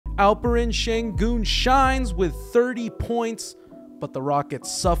Alperen Sengun shines with 30 points, but the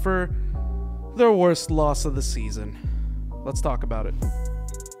Rockets suffer their worst loss of the season. Let's talk about it.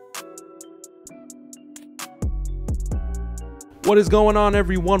 What is going on,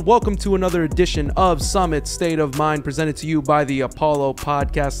 everyone? Welcome to another edition of Summit State of Mind, presented to you by the Apollo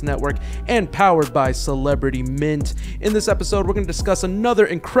Podcast Network and powered by Celebrity Mint. In this episode, we're going to discuss another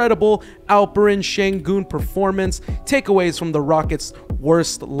incredible Alperen Sengun performance, takeaways from the Rockets'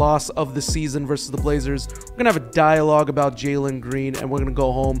 worst loss of the season versus the Blazers. We're going to have a dialogue about Jalen Green, and we're going to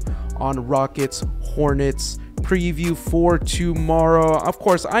go home on Rockets Hornets preview for tomorrow. Of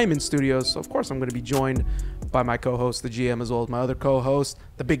course, I'm in studio, so of course I'm going to be joined by my co-host, the GM, as well as my other co-host,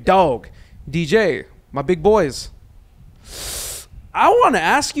 the big dog, DJ, my big boys. I want to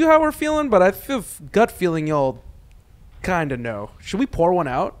ask you how we're feeling, but I feel gut feeling y'all kind of know. Should we pour one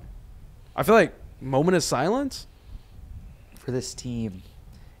out? I feel like moment of silence for this team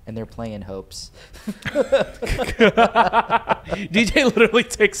and their playing hopes. DJ literally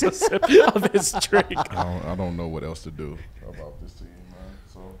takes a sip of his drink. I don't know what else to do about this team, man.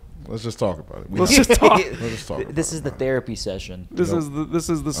 So let's just talk about it. Let's just talk. This is the therapy session. This is the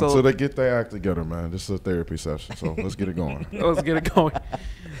until they get their act together, man. This is a therapy session. So let's get it going. Let's get it going.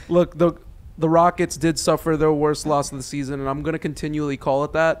 Look, the Rockets did suffer their worst loss of the season, and I'm going to continually call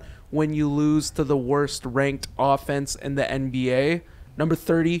it that when you lose to the worst ranked offense in the NBA, number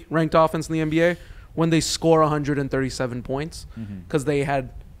 30 ranked offense in the NBA, when they score 137 points, because they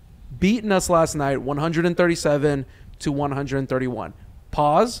had beaten us last night 137 to 131.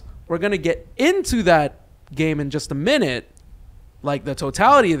 Pause. We're going to get into that game in just a minute, like the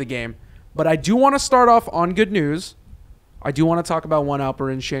totality of the game. But I do want to start off on good news. I do want to talk about one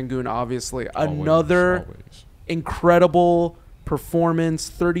Alperen Sengun, obviously. Another incredible performance,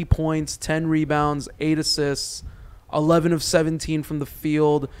 30 points, 10 rebounds, 8 assists, 11 of 17 from the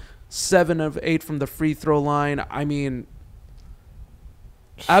field, 7 of 8 from the free throw line. I mean,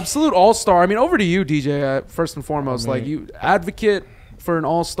 absolute all-star. I mean, over to you, DJ, first and foremost. Like, you advocate for an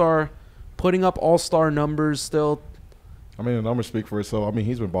all-star, putting up all-star numbers still. I mean, the numbers speak for itself. I mean,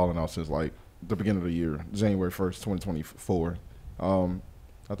 he's been balling out since, like, the beginning of the year, January 1st, 2024. I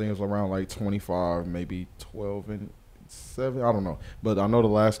think it was around, like, 25, maybe 12 and 7. I don't know. But I know the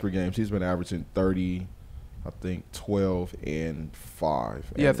last 3 games, he's been averaging 30, I think 12 and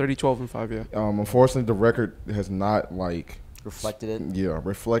 5. Yeah, 30, 12, and 5, yeah. Unfortunately, the record has not, like, reflected it. Yeah,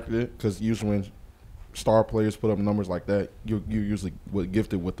 reflected it, because usually when star players put up numbers like that, you usually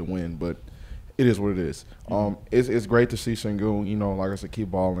gifted with the win, but it is what it is. It's great to see Sengun, you know, like I said,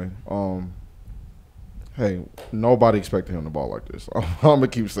 keep balling. Hey, nobody expected him to ball like this. I'm going to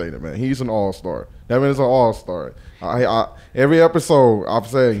keep saying it, man. He's an all-star. That means an all-star. Every episode, I'm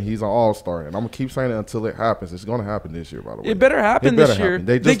saying he's an all-star, and I'm going to keep saying it until it happens. It's going to happen this year, by the way. It better happen this year.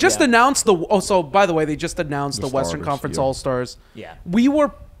 They just announced the by the way, they just announced the Western Conference All-Stars. Yeah. We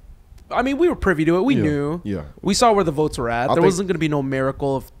were privy to it. We knew. Yeah. We saw where the votes were at. There wasn't going to be no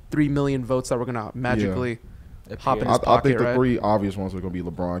miracle of 3 million votes that were going to magically hop in his pocket, I think the right? 3 obvious ones are going to be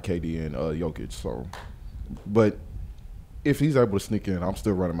LeBron, KD, and Jokic. So, but if he's able to sneak in, I'm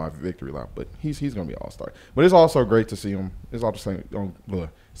still running my victory lap. But he's going to be all-star. But it's also great to see him. It's also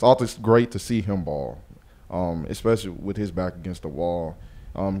great to see him ball, especially with his back against the wall,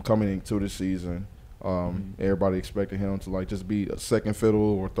 coming into the season. Everybody expected him to, like, just be a second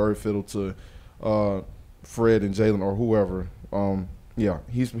fiddle or third fiddle to Fred and Jalen or whoever. Yeah,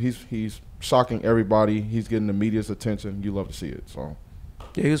 he's shocking everybody. He's getting the media's attention. You love to see it. So,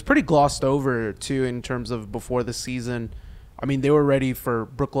 yeah, he was pretty glossed over too in terms of before the season. I mean, they were ready for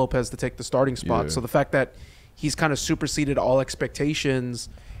Brook Lopez to take the starting spot. Yeah. So the fact that he's kind of superseded all expectations.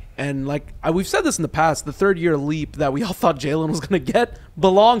 And like we've said this in the past, the third-year leap that we all thought Jalen was going to get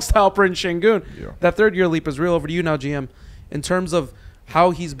belongs to Alperen Sengun. Yeah. That third-year leap is real. Over to you now, GM, in terms of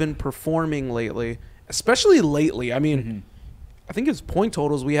how he's been performing lately, especially lately. I mean, I think his point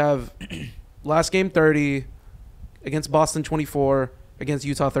totals, we have last game 30, against Boston 24, against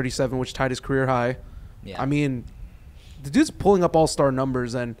Utah 37, which tied his career high. Yeah. I mean, the dude's pulling up all-star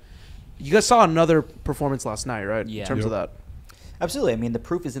numbers, and you guys saw another performance last night, right? Yeah. In terms of that. Absolutely. I mean, the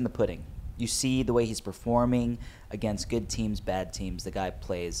proof is in the pudding. You see the way he's performing against good teams, bad teams. The guy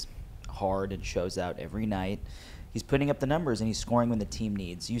plays hard and shows out every night. He's putting up the numbers and he's scoring when the team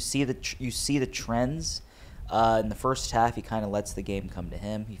needs. You see the trends. In the first half, he kind of lets the game come to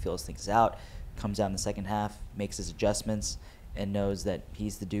him. He feels things out, comes out in the second half, makes his adjustments, and knows that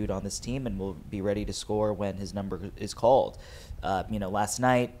he's the dude on this team and will be ready to score when his number is called. Last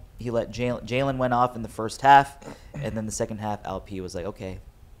night, he let Jalen went off in the first half, and then the second half, LP was like, okay,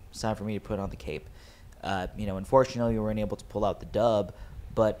 it's time for me to put on the cape. Unfortunately, we weren't able to pull out the dub,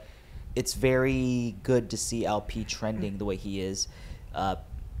 but it's very good to see LP trending the way he is.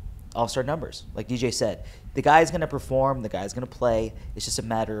 All-star numbers, like DJ said. The guy's going to perform. The guy's going to play. It's just a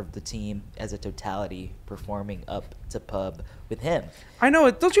matter of the team as a totality performing up to pub with him. I know.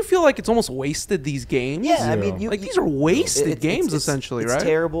 Don't you feel like it's almost wasted, these games? Yeah, I mean, these are wasted games, essentially, right? It's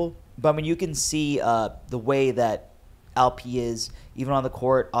terrible. But, I mean, you can see the way that LP is, even on the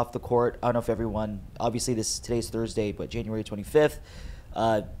court, off the court. I don't know if everyone, obviously today's Thursday, but January 25th,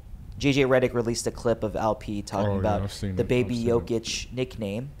 JJ Redick released a clip of LP talking about the baby Jokic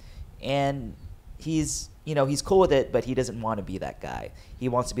nickname. And he's cool with it, but he doesn't want to be that guy. He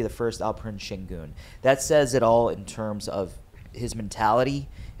wants to be the first Alperen Sengun. That says it all in terms of his mentality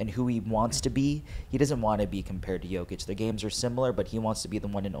and who he wants to be. He doesn't want to be compared to Jokic. Their games are similar, but he wants to be the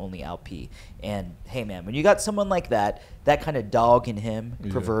one and only LP. And, hey, man, when you got someone like that kind of dog in him,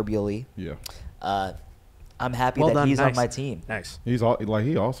 proverbially, I'm happy that he's on my team. Nice. He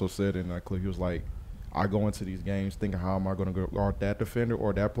also said in that clip, he was like, I go into these games thinking, how am I going to guard that defender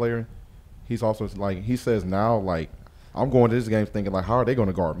or that player? He's also like, he says now, like, I'm going to this game thinking, like, how are they going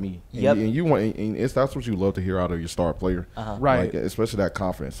to guard me? And, that's what you love to hear out of your star player, right? Like, especially that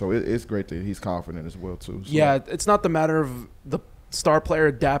confidence. So it's great that he's confident as well too. So. Yeah, it's not the matter of the star player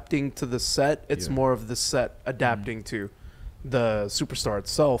adapting to the set; it's more of the set adapting to the superstar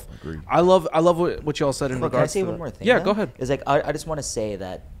itself. Agreed. I love what y'all said in regards. Can I say to one more thing? Yeah, go ahead. It's like I just want to say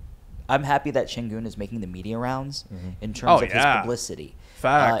that I'm happy that Sengun is making the media rounds in terms of his publicity.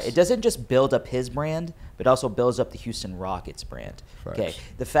 Facts. It doesn't just build up his brand, but also builds up the Houston Rockets brand. Facts. Okay,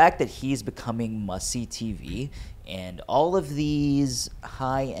 the fact that he's becoming must-see TV and all of these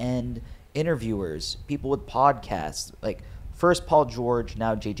high-end interviewers, people with podcasts, like first Paul George,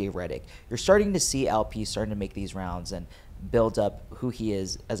 now JJ Redick, you're starting to see LP starting to make these rounds and build up who he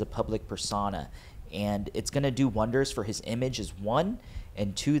is as a public persona. And it's going to do wonders for his image, is one,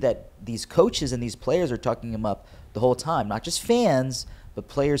 and two, that these coaches and these players are talking him up the whole time, not just fans, but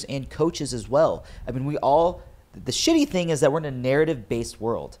players and coaches as well. I mean, the shitty thing is that we're in a narrative-based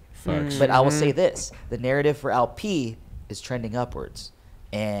world. Facts. But I will say this, the narrative for LP is trending upwards,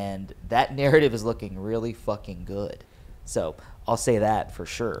 and that narrative is looking really fucking good. So I'll say that for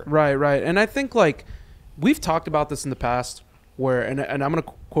sure. Right. And I think, like, we've talked about this in the past where, and I'm going to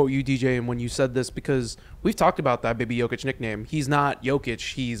quote you, DJ, and when you said this, because we've talked about that baby Jokic nickname. He's not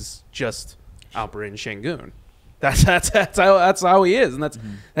Jokic. He's just Alperen Sengun. That's how he is, and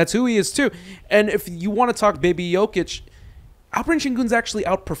that's who he is too. And if you want to talk baby Jokic, Alperen Sengun's actually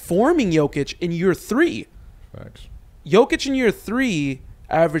outperforming Jokic in year 3. Facts. Jokic in year 3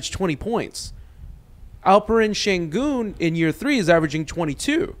 averaged 20 points. Alperen Sengun in year 3 is averaging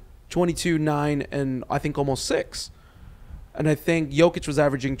 22, 9, and I think almost 6. And I think Jokic was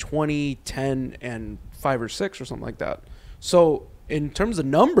averaging 20, 10, and 5 or 6 or something like that. So in terms of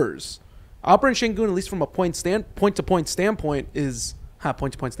numbers, Alperen Sengun, at least from a point-to-point standpoint, is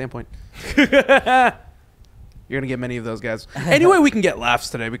point-to-point standpoint. You're gonna get many of those guys. Anyway, we can get laughs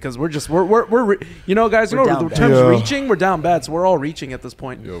today because we're guys. The term's reaching. We're down bad, so we're all reaching at this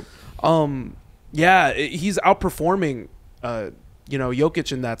point. Yep. He's outperforming,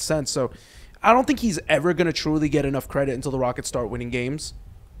 Jokic in that sense. So I don't think he's ever gonna truly get enough credit until the Rockets start winning games.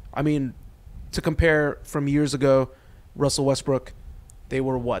 I mean, to compare from years ago, Russell Westbrook. They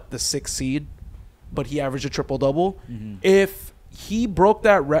were the 6th seed, but he averaged a triple-double. If he broke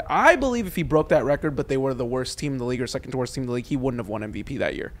that I believe if he broke that record, but they were the worst team in the league or second to worst team in the league, he wouldn't have won MVP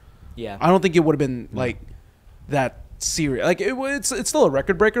that year. Yeah. I don't think it would have been like that serious. Like it's still a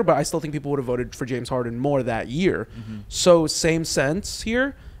record breaker, but I still think people would have voted for James Harden more that year. So same sense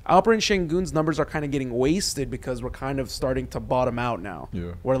here. Alperen Sengun's numbers are kind of getting wasted because we're kind of starting to bottom out now.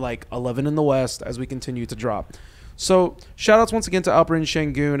 Yeah. We're like 11 in the West as we continue to drop. So shout-outs once again to Alperen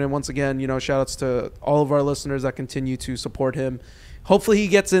Sengun, and once again, shout-outs to all of our listeners that continue to support him. Hopefully he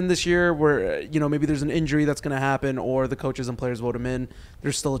gets in this year where, maybe there's an injury that's going to happen or the coaches and players vote him in.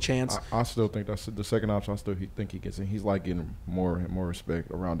 There's still a chance. I still think that's the second option. I still think he gets in. He's like getting more and more respect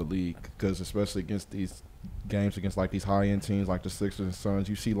around the league because especially against these games against like these high-end teams like the Sixers and Suns,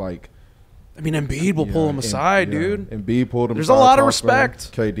 you see like Embiid will pull him aside, dude. Embiid pulled him aside. There's a lot of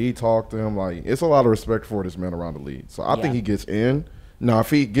respect. KD talked to him. Like, it's a lot of respect for this man around the league. So I think he gets in. Now, if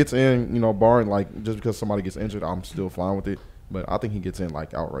he gets in, barring like just because somebody gets injured, I'm still fine with it. But I think he gets in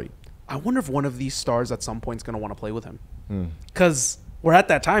like outright. I wonder if one of these stars at some point is going to want to play with him. Because we're at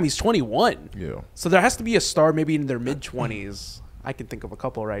that time. He's 21. Yeah. So there has to be a star maybe in their mid-20s. I can think of a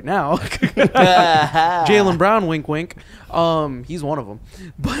couple right now. Jalen Brown, wink, wink. He's one of them.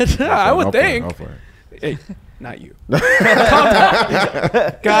 But I would think. Not you. Calm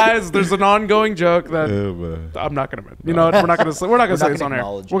down. Guys, there's an ongoing joke that I'm not gonna. You know, we're not gonna say this on air.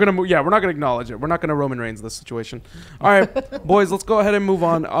 We're gonna. Yeah, we're not gonna acknowledge it. We're not gonna Roman Reigns this situation. All right, boys, let's go ahead and move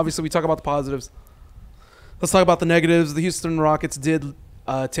on. Obviously, we talk about the positives. Let's talk about the negatives. The Houston Rockets did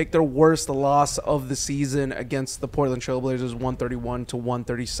take their worst loss of the season against the Portland Trailblazers,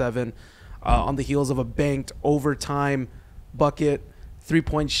 131-137, on the heels of a banked overtime bucket,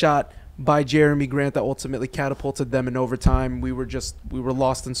 3-point shot by Jeremy Grant that ultimately catapulted them in overtime. We were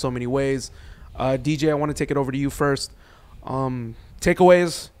lost in so many ways. DJ, I want to take it over to you first.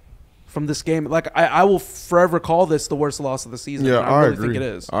 Takeaways from this game. Like I will forever call this the worst loss of the season. Yeah, I really agree. think it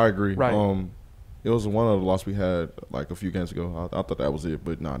is. I agree. Right. It was one of the losses we had like a few games ago. I thought that was it,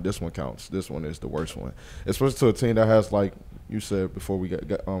 but nah, this one counts. This one is the worst one, especially to a team that has, like you said before we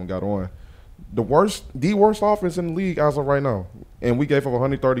got on, the worst offense in the league as of right now, and we gave up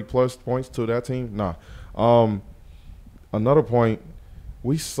 130 plus points to that team. Nah. Another point,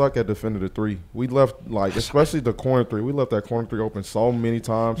 we suck at defending the three. We left, like, especially the corner three. We left that corner three open so many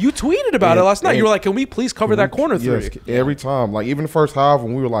times. You tweeted about it last night. You were like, "Can we please cover that corner three?" Yes, every time. Like, even the first half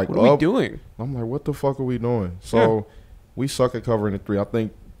when we were like, "What are we doing?" I'm like, "What the fuck are we doing?" So we suck at covering the three. I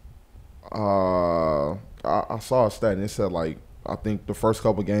think I saw a stat and it said, like, I think the first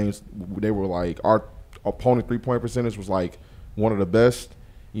couple games they were like, our opponent 3-point percentage was like one of the best,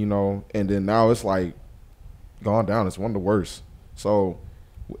 you know, and then now it's like gone down. It's one of the worst. So,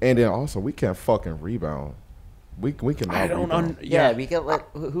 and then also we can't fucking rebound. We cannot. I don't rebound. Yeah, we get like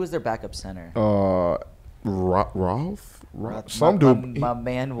who is their backup center? Ralph. Some dude. My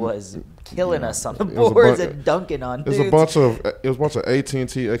man was killing us on the boards and dunking on dudes. It was a bunch of AT&T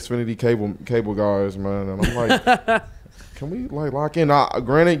Xfinity cable guys, man, and I'm like, can we like lock in?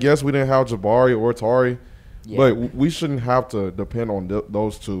 Granted, yes, we didn't have Jabari or Tari, but we shouldn't have to depend on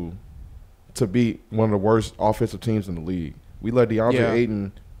those two to beat one of the worst offensive teams in the league. We let DeAndre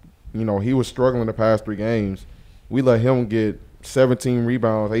Ayton, you know, he was struggling the past 3 games. We let him get 17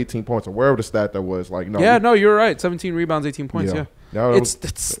 rebounds, 18 points, or wherever the stat that was. Like, no, you're right. 17 rebounds, 18 points. Yeah,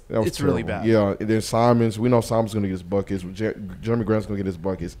 it's really bad. Yeah, and then Simons, we know Simons going to get his buckets. Jeremy Grant's going to get his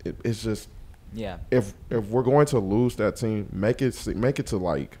buckets. It's just, if we're going to lose that team, make it to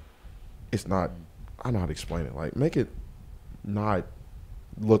like, it's not. I don't know how to explain it. Like, make it not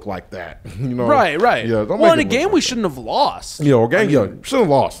look like that. You know, right. Yeah. Well, in a game we shouldn't have lost. Shouldn't have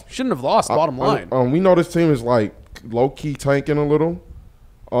lost. Shouldn't have lost. Bottom line. We know this team is like low key tanking a little,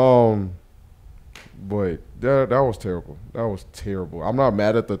 but that was terrible. That was terrible. I'm not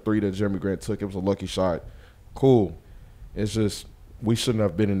mad at the 3 that Jeremy Grant took. It was a lucky shot. Cool. It's just we shouldn't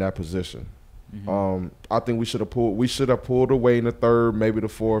have been in that position. Mm-hmm. I think we should have pulled away in the 3rd, maybe the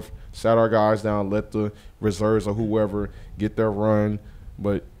 4th, sat our guys down, let the reserves or whoever get their run.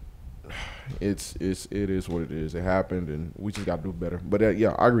 But it is what it is. It happened, and we just got to do better. But I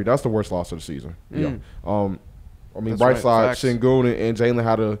agree. That's the worst loss of the season. Yeah. I mean, that's right side, Sengun and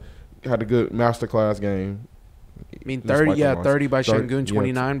Jalen had a good masterclass game. I mean, 30 by Sengun,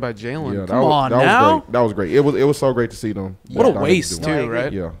 29 by Jalen. Yeah, Come on now. That was great. It was so great to see them. What a waste too,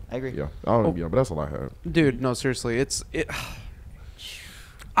 right? Yeah, I agree. Yeah, but that's all I had. Dude, no, seriously,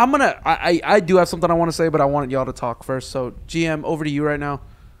 I do have something I want to say, but I want y'all to talk first. So, GM, over to you right now.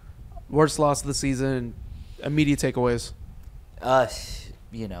 Worst loss of the season, immediate takeaways.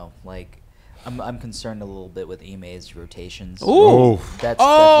 You know, like, I'm concerned a little bit with Ime's rotations. Ooh. That's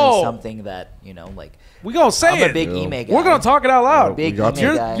definitely something that, you know, like, we gonna say I'm a big Ime guy. We're gonna talk it out loud. Big Ime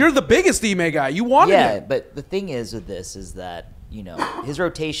guy. You're the biggest Ime guy. You wanted it. Yeah, but the thing is with this is that, you know, his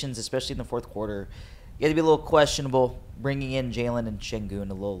rotations, especially in the 4th quarter, you had to be a little questionable. Bringing in Jalen and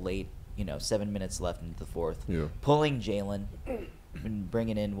Sengun a little late, you know, 7 minutes left into the 4th. Yeah. Pulling Jalen and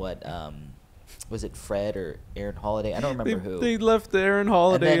bringing in was it Fred or Aaron Holiday? I don't remember who. They left Aaron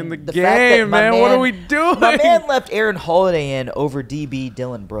Holiday in the fact game, man. What are we doing? My man left Aaron Holiday in over DB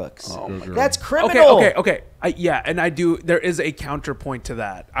Dylan Brooks. Oh my God. That's criminal. Okay. And I do. There is a counterpoint to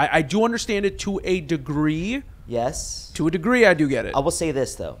that. I do understand it to a degree. Yes. To a degree, I do get it. I will say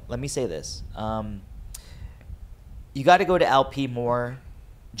this though. Let me say this. You got to go to LP more.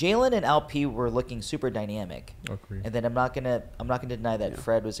 Jalen and LP were looking super dynamic. Okay. And then I'm not gonna deny that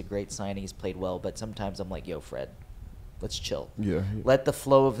Fred was a great signing. He's played well, but sometimes I'm like, yo, Fred, let's chill. Yeah. Let the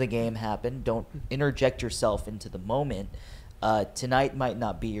flow of the game happen. Don't interject yourself into the moment. Tonight might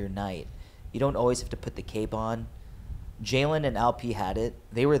not be your night. You don't always have to put the cape on. Jalen and LP had it.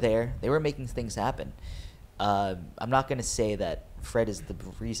 They were there. They were making things happen. I'm not gonna say that Fred is the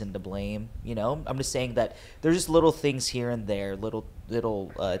reason to blame, you know. I'm just saying that there's just little things here and there, little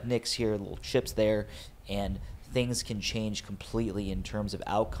nicks here, little chips there, and things can change completely in terms of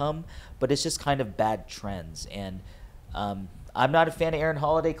outcome, but it's just kind of bad trends. And I'm not a fan of Aaron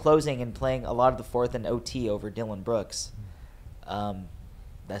Holiday closing and playing a lot of the fourth and OT over Dylan Brooks.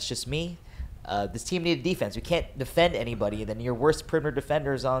 That's just me. This team needed defense. We can't defend anybody, then your worst perimeter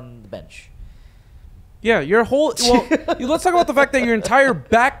defender is on the bench. Yeah, your whole let's talk about the fact that your entire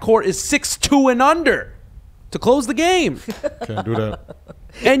backcourt is 6'2" and under to close the game. Can't do that.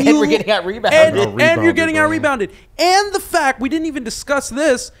 And we're getting out rebounded. And you're getting out rebounded. And the fact, we didn't even discuss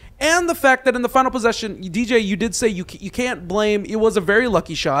this, and the fact that in the final possession, DJ, you did say you can't blame, it was a very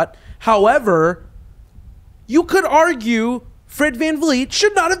lucky shot. However, you could argue Fred VanVleet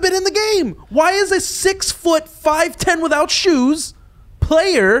should not have been in the game. Why is a 6', 5'10" without shoes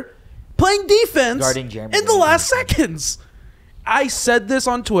player playing defense Guarding Jeremy in the Green. last seconds? I said this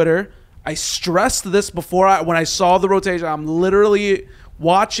on Twitter. I stressed this when I saw the rotation. I'm literally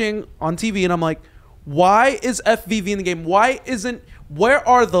watching on TV and I'm like, why is FVV in the game? Where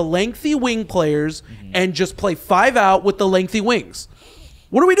are the lengthy wing players and just play 5 out with the lengthy wings?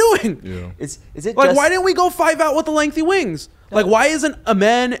 What are we doing? Yeah. Is it Like, just, why didn't we go 5 out with the lengthy wings? Like, why isn't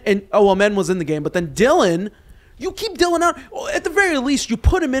Amen Amen was in the game, but then Dylan, you keep Dylan out. At the very least, you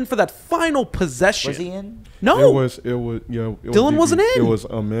put him in for that final possession. was he in? No. It was Dylan wasn't in. It was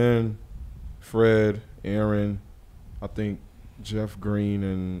Amen, Fred, Aaron, I think Jeff Green,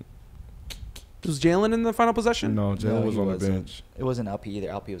 and Was Jalen in the final possession? no, Jalen No, was he on the wasn't. bench. It wasn't LP either.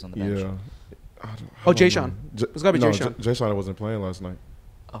 LP was on the bench. Yeah. Oh, Jay Sean. It's gotta be Jay Sean. Jay Sean wasn't playing last night.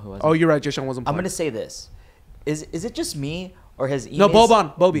 Oh, who was it? Oh, you're right. Jay Sean wasn't I'm playing. going to say this. Is it just me, or has Ime's... No,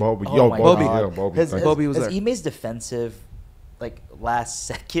 Boban. Bobby. Bobby. Oh Yo, my Bobby. God. Yeah, Bobby. Has, Thank has, you. Bobby was has there. Ime's defensive, like,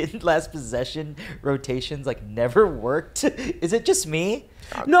 last possession rotations, like, never worked? Is it just me?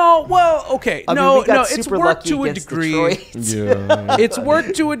 No, well, okay. I mean, no, we got it's super worked lucky to a against degree. Detroit. Yeah. It's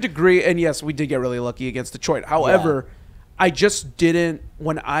worked to a degree, and yes, we did get really lucky against Detroit. However, I just didn't.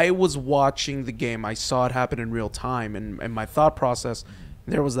 When I was watching the game, I saw it happen in real time, and my thought process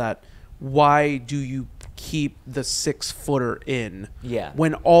there was that: why do you keep the 6-footer in? Yeah.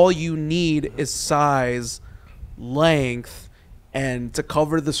 When all you need is size, length, and to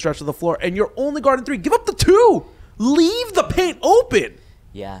cover the stretch of the floor, and you're only guarding 3. Give up the 2. Leave the paint open.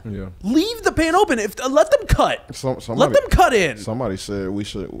 Yeah. Yeah. Leave the paint open. Let them cut. Somebody, Let them cut in. Somebody said we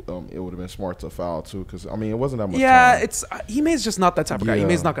should. It would have been smart to foul too, because I mean it wasn't that much. Yeah, time. it's Ime's just not that type of guy. Yeah.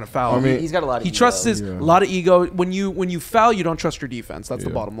 Ime's not going to foul. I mean, He's got a lot of he ego. trusts a Yeah. lot of ego. When you foul, you don't trust your defense. That's the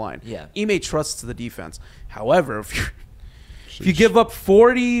Yeah. bottom line. Yeah. Ime trusts the defense. However, if you give up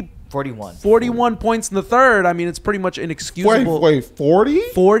 41 points in the third, I mean it's pretty much inexcusable. Wait, 40?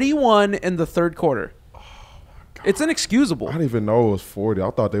 41 in the third quarter. It's inexcusable. I didn't even know it was 40. I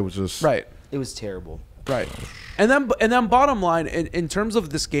thought they was just Right. It was terrible. Right. And then bottom line, in terms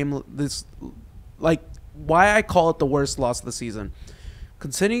of this game, this like why I call it the worst loss of the season,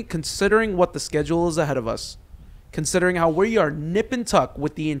 considering what the schedule is ahead of us, considering how we are nip and tuck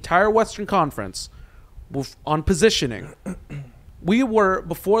with the entire Western Conference on positioning. We were,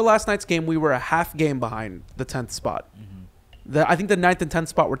 before last night's game, we were a half game behind the 10th spot. I think the 9th and 10th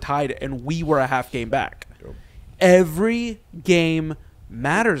spot were tied, and we were a half game back. Yep. Every game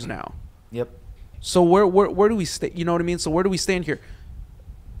matters now. Yep. So where do we stay? You know what I mean? So where do we stand here?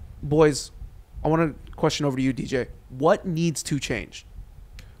 Boys, I want to question over to you, DJ. What needs to change?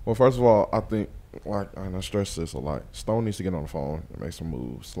 Well, first of all, I think, and I stress this a lot, Stone needs to get on the phone and make some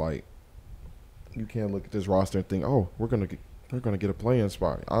moves. Like, you can't look at this roster and think, oh, we're gonna get a play-in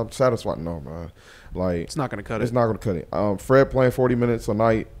spot. I'm satisfied. No, man. Like, It's not going to cut it. It's not going to cut it. Fred playing 40 minutes a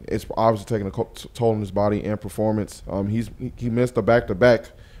night, it's obviously taking a toll on his body and performance. He missed a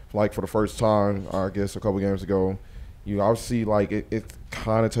back-to-back, like, for the first time, I guess, a couple games ago. You obviously, like, it's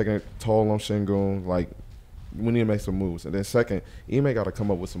kind of taking a toll on Sengun. Like, we need to make some moves. And then second, Ime got to come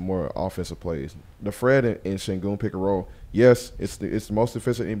up with some more offensive plays. The Fred and Sengun pick and roll, yes, it's the most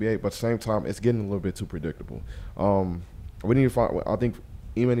efficient NBA, but at the same time, it's getting a little bit too predictable. We need to find. I think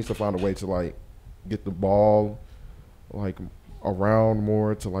Ime needs to find a way to like get the ball like around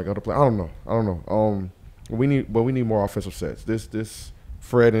more to like other players. I don't know. We need more offensive sets. This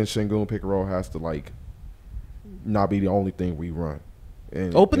Fred and Sengun pick and roll has to like not be the only thing we run.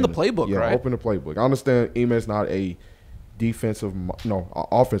 And Open the playbook, yeah, right? Open the playbook. I understand Ime is not a offensive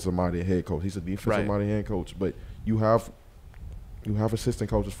minded head coach. He's a defensive minded head coach, but you have assistant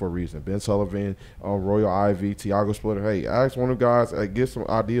coaches for a reason. Ben Sullivan, Royal Ivy, Tiago Splitter. Hey, ask one of the guys. Get some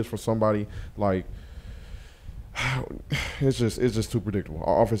ideas from somebody. Like, it's just too predictable.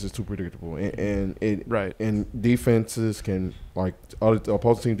 Our offense is too predictable, and defenses can, like, the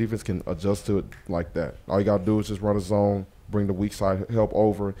opposing team defense can adjust to it like that. All you gotta do is just run a zone, bring the weak side help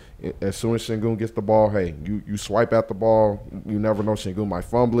over. As soon as Sengun gets the ball, hey, you swipe at the ball. You never know, Sengun might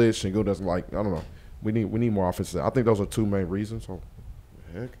fumble it. Sengun doesn't I don't know. We need more offense. I think those are two main reasons. So,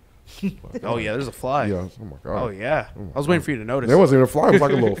 heck. Oh yeah, there's a fly. Yeah. Oh my god. Oh yeah. I was waiting for you to notice. There wasn't even a fly. It was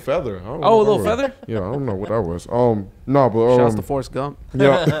like a little feather. I don't know Oh, a what little that was. feather? Yeah, I don't know what that was. No, but Shout out to Forrest Gump.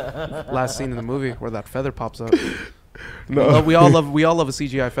 yeah. Last scene in the movie where that feather pops up. No. We all love a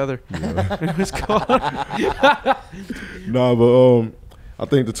CGI feather. Yeah. It's called. No, but I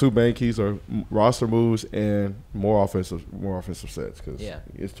think the two main keys are roster moves and more offensive sets. Cause Yeah.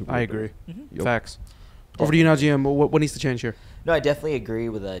 it's too. I agree. Yep. Facts. Over to you now, GM. What needs to change here? No, I definitely agree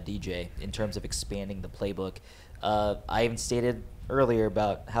with DJ in terms of expanding the playbook. I even stated earlier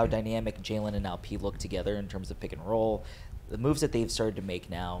about how dynamic Jalen and Alperen look together in terms of pick and roll. The moves that they've started to make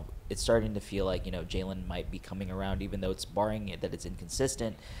now, it's starting to feel like, Jalen might be coming around, even though it's barring it that it's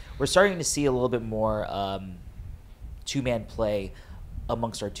inconsistent. We're starting to see a little bit more two-man play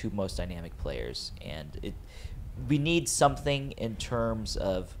amongst our two most dynamic players. And we need something in terms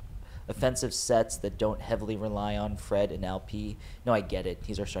of offensive sets that don't heavily rely on Fred and LP. No, I get it.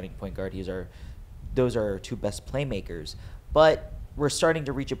 He's our starting point guard. Those are our two best playmakers. But we're starting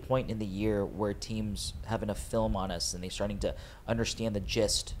to reach a point in the year where teams have enough film on us and they're starting to understand the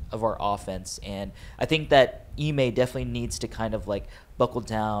gist of our offense. And I think that Ime definitely needs to kind of like buckle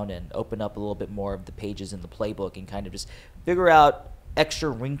down and open up a little bit more of the pages in the playbook and kind of just figure out extra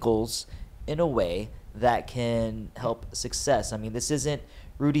wrinkles in a way that can help success. I mean, this isn't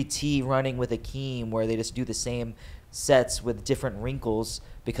Rudy T running with Akeem where they just do the same sets with different wrinkles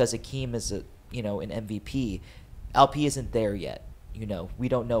because Akeem is an MVP. LP isn't there yet. We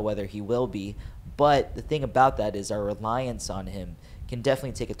don't know whether he will be, but the thing about that is our reliance on him can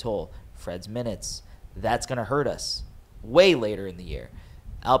definitely take a toll. Fred's minutes, that's going to hurt us way later in the year.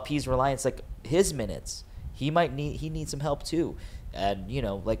 LP's reliance, like his minutes, he needs some help too. And,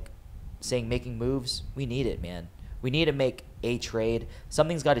 like saying making moves, we need it, man. We need to make a trade.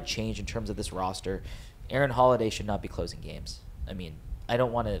 Something's got to change in terms of this roster. Aaron Holiday should not be closing games. I mean, I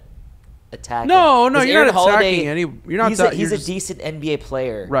don't want to attack. No, him. you're Aaron not attacking Holiday, any. You're not. He's a decent NBA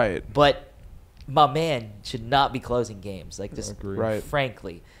player, right? But my man should not be closing games. Like just right.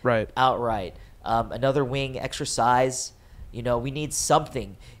 frankly, right, outright. Another wing, extra size. We need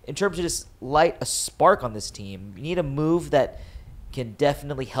something in terms of just light a spark on this team. We need a move that can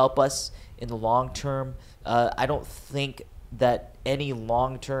definitely help us in the long term. I don't think that any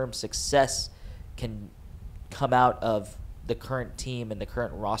long-term success can come out of the current team and the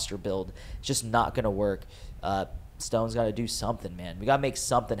current roster build. It's just not going to work. Stone's got to do something, man. We got to make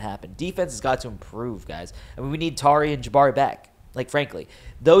something happen. Defense has got to improve, guys. I mean, we need Tari and Jabari back. Like, frankly,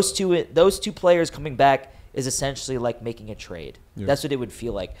 those two players coming back is essentially like making a trade. Yeah. That's what it would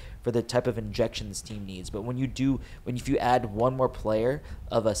feel like for the type of injection this team needs. But if you add one more player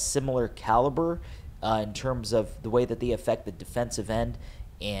of a similar caliber, in terms of the way that they affect the defensive end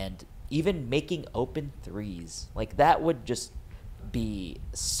and even making open threes. Like, that would just be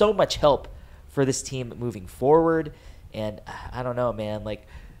so much help for this team moving forward. And I don't know, man. Like,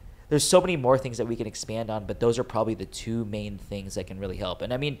 there's so many more things that we can expand on, but those are probably the two main things that can really help.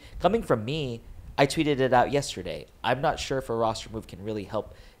 And, I mean, coming from me, I tweeted it out yesterday. I'm not sure if a roster move can really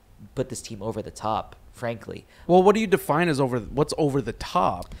help put this team over the top, frankly. Well, what do you define as what's over the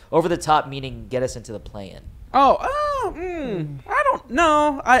top? Over the top meaning get us into the play-in. I don't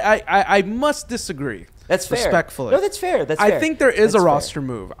know. I must disagree. That's fair. Respectfully. No, that's fair. I think there is a roster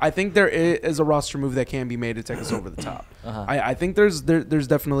move. I think there is a roster move that can be made to take us over the top. I think there's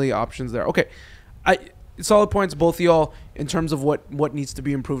definitely options there. Okay. Solid points, both of y'all, in terms of what needs to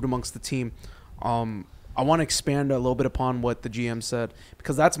be improved amongst the team. I want to expand a little bit upon what the GM said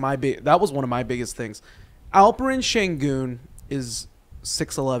because that was one of my biggest things. Alperen Sengun is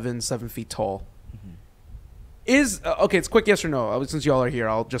 6'11", 7 feet tall. Okay, it's quick yes or no. Since y'all are here,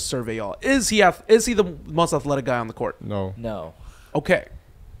 I'll just survey y'all. Is he the most athletic guy on the court? No. Okay.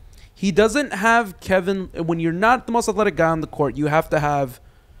 He doesn't have Kevin. When you're not the most athletic guy on the court, you have to have,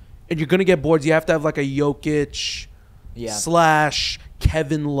 and you're gonna get boards. You have to have like a Jokic /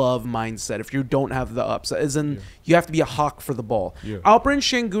 Kevin Love mindset. If you don't have the ups, you have to be a hawk for the ball. Yeah. Alperen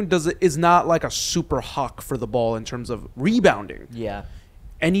Sengun is not like a super hawk for the ball in terms of rebounding. Yeah.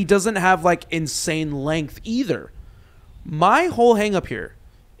 And he doesn't have like insane length either. My whole hang up here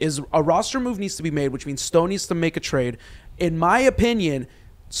is a roster move needs to be made, which means Stone needs to make a trade. In my opinion,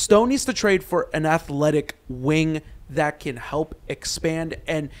 Stone needs to trade for an athletic wing that can help expand.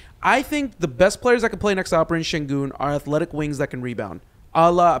 And I think the best players that can play next to Alperen Sengun are athletic wings that can rebound.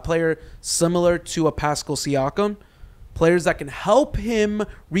 A player similar to a Pascal Siakam, players that can help him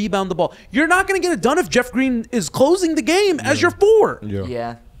rebound the ball. You're not going to get it done if Jeff Green is closing the game as your 4.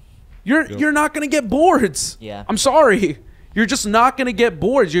 Yeah. You're not going to get boards. Yeah. I'm sorry. You're just not going to get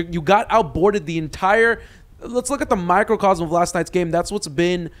boards. You got outboarded the entire. Let's look at the microcosm of last night's game. That's what's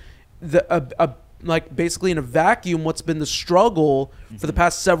been like basically in a vacuum, what's been the struggle for the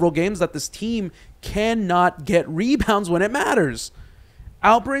past several games, that this team cannot get rebounds when it matters.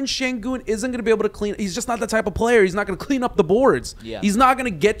 Alperen Sengun isn't going to be able to clean. He's just not that type of player. He's not going to clean up the boards. Yeah. He's not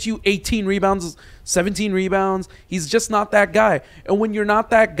going to get you 18 rebounds, 17 rebounds. He's just not that guy. And when you're not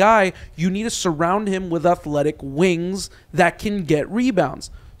that guy, you need to surround him with athletic wings that can get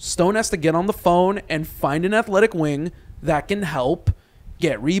rebounds. Stone has to get on the phone and find an athletic wing that can help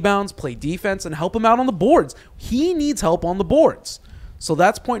get rebounds, play defense, and help him out on the boards. He needs help on the boards. So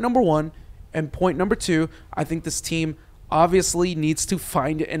that's point number 1. And point number 2, I think this team obviously needs to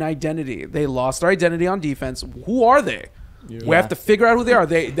find an identity. They lost their identity on defense. Who are they? Yeah. We have to figure out who they are.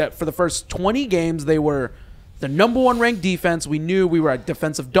 That for the first 20 games, they were the number 1 ranked defense. We knew we were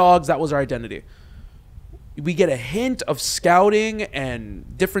defensive dogs. That was our identity. We get a hint of scouting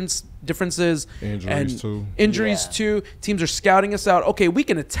and differences. Injuries too. Teams are scouting us out. Okay, we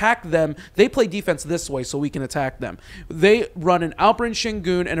can attack them. They play defense this way, so we can attack them. They run an Alperen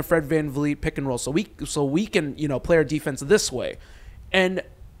Sengun and a Fred VanVleet pick and roll, so we can play our defense this way. And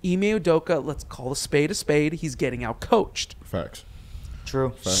Ime Udoka, let's call a spade. He's getting out coached. Facts.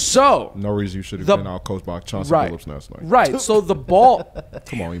 True. Facts. So no reason you should have been out coached by Chauncey Billups last night. Right. So the ball.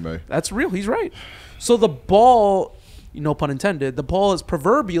 Come on, Ime. That's real. He's right. So the ball, no pun intended, the ball is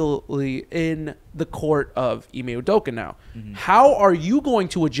proverbially in the court of Ime Udoka now. How are you going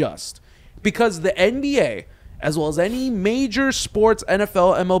to adjust? Because the NBA, as well as any major sports,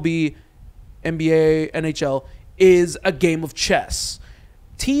 NFL, MLB, NBA, NHL, is a game of chess.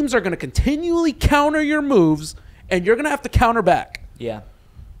 Teams are going to continually counter your moves, and you're going to have to counter back. Yeah.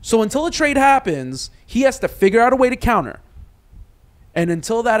 So until a trade happens, he has to figure out a way to counter. And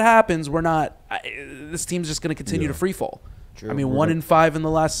until that happens, this team's just going to continue to free fall. True. I mean, 1-5 in the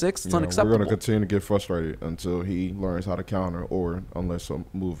last 6, it's unacceptable. We're going to continue to get frustrated until he learns how to counter or unless a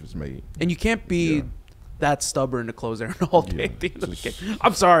move is made. And you can't be that stubborn to close Aaron all day at the end of the game.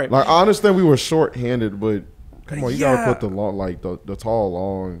 I'm sorry. Like, I understand we were short-handed, but come on, you got to put the tall,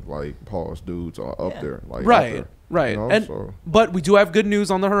 long, pause dudes up there. Right. But we do have good news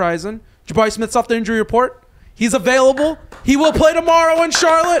on the horizon. Jabari Smith's off the injury report. He's available. He will play tomorrow in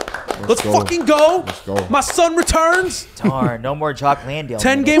Charlotte. Let's fucking go. Let's go. My son returns. Darn, no more Jock Landy.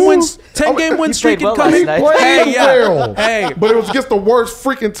 10-game wins. 10-game win streak incoming. Hey, but it was against the worst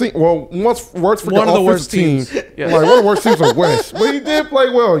freaking team. Well, worst freaking one of the worst team. teams. Yeah. Like one of the worst teams in West. But he did play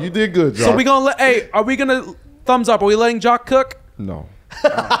well. You did good, Jock. So we gonna are we gonna thumbs up? Are we letting Jock cook? No.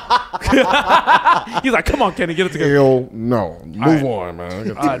 He's like, come on, Kenny, get it together. Hell no. Move on,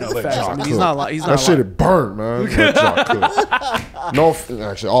 man. I know, facts. I mean, he's not that shit is burnt, man. Let Jock cook. No,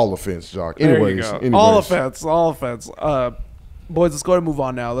 actually, all offense, Jock. Anyways. All offense. Boys, let's go ahead and move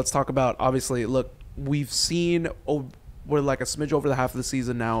on now. Let's talk about, obviously, look, we've seen, we're like a smidge over the half of the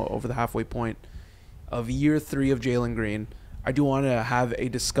season now, over the halfway point of year 3 of Jalen Green. I do want to have a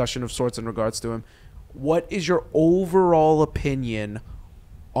discussion of sorts in regards to him. What is your overall opinion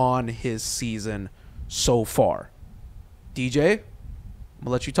on his season so far? DJ, I'm going to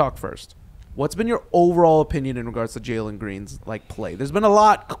let you talk first. What's been your overall opinion in regards to Jalen Green's play? There's been a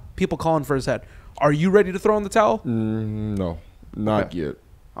lot people calling for his head. Are you ready to throw in the towel? No, not yet.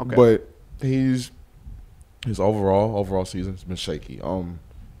 Okay. But his overall season has been shaky.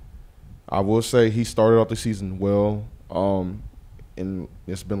 I will say he started off the season well. And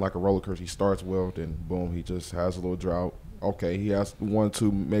it's been like a roller coaster. He starts well, then boom, he just has a little drought. Okay, he has 1,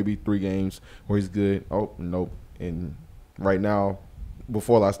 2, maybe 3 games where he's good. Oh, nope. And right now,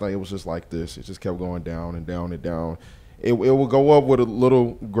 before last night, it was just like this. It just kept going down and down and down. It will go up with a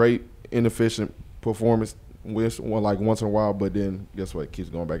little great inefficient performance once in a while, but then guess what? It keeps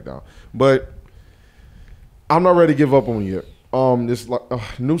going back down. But I'm not ready to give up on him yet. This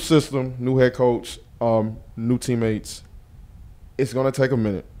new system, new head coach, new teammates. It's going to take a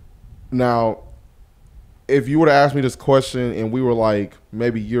minute. Now, if you would have asked me this question and we were like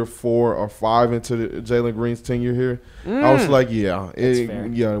maybe year 4 or 5 into Jalen Green's tenure here, I was like,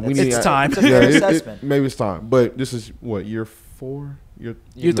 it's time. Maybe it's time. But this is what, year 4? Year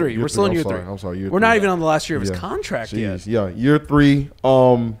 3. We're still in year 3. I'm sorry, year 3. We're not even on the last year of his contract yet. Yeah, year 3.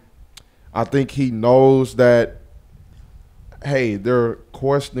 I think he knows that. Hey, they're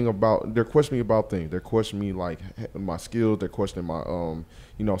questioning about things. They're questioning me my skills. They're questioning my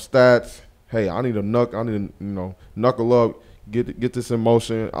stats. Hey, I need to knuckle up, get this in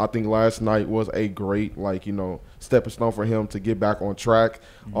motion. I think last night was a great, stepping stone for him to get back on track.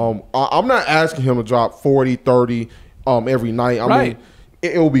 I'm not asking him to drop 40, 30 every night. I mean,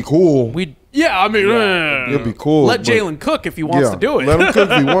 it will be cool. It'll be cool. Let Jalen cook if he wants to do it. Let him cook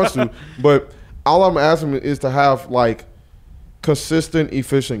if he wants to. But all I'm asking is to have consistent,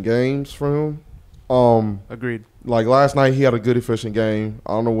 efficient games from him. Agreed. Like last night, he had a good, efficient game.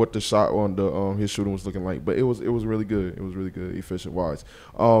 I don't know what the shot on the his shooting was looking like, but it was really good. It was really good, efficient wise.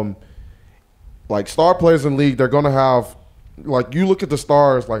 Star players in the league, they're gonna have you look at the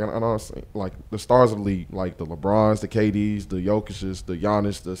stars, the stars of the league, like the LeBrons, the KDs, the Jokic's, the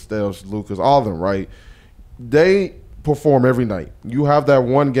Giannis, the Stephs, Lucas, all of them, right? They perform every night. You have that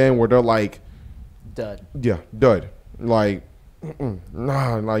one game where they're dud. Yeah, dud.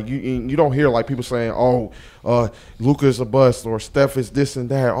 Nah, you don't hear people saying, Luka's a bust or Steph is this and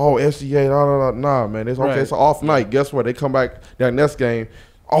that. Oh, SGA, nah, man. It's okay. Right. It's an off night. Guess what? They come back that next game.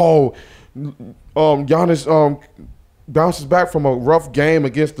 Giannis bounces back from a rough game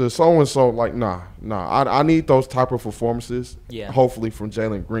against the so and so. Nah. I need those type of performances. Yeah. Hopefully from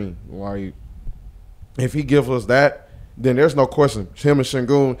Jalen Green. If he gives us that, then there's no question. Him and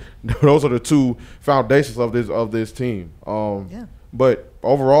Sengun, those are the two foundations of this team. But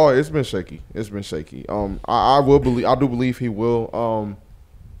overall, it's been shaky. I do believe he will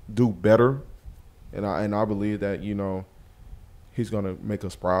do better, and I believe that he's gonna make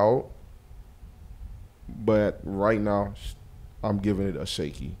us proud. But right now, I'm giving it a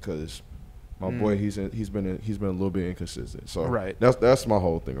shaky because my boy he's been a little bit inconsistent. So that's my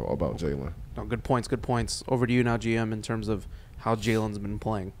whole thing about Jalen. No, good points. Over to you now, GM, in terms of how Jalen's been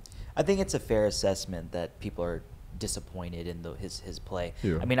playing. I think it's a fair assessment that people are disappointed in his play.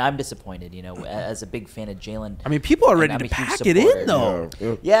 Yeah. I mean, I'm disappointed, as a big fan of Jalen. I mean, people are ready to pack it in, though.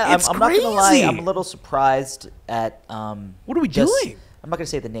 Yeah, I'm not going to lie. I'm a little surprised at what are we doing? I'm not going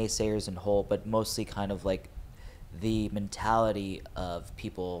to say the naysayers in whole, but mostly kind of the mentality of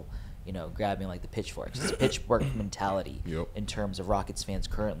people grabbing the pitchforks. It's a pitchfork mentality in terms of Rockets fans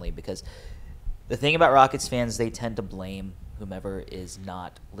currently, because the thing about Rockets fans, they tend to blame whomever is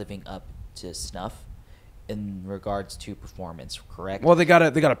not living up to snuff in regards to performance, correct? Well, they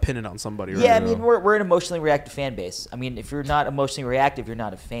gotta pin it on somebody, right? Yeah, I mean, we're an emotionally reactive fan base. I mean, if you're not emotionally reactive, you're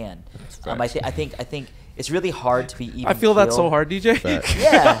not a fan. I think it's really hard to be even. I feel that's so hard, DJ.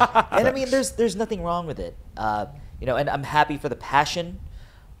 Yeah, and I mean, there's nothing wrong with it. And I'm happy for the passion,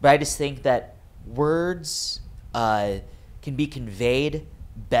 but I just think that words can be conveyed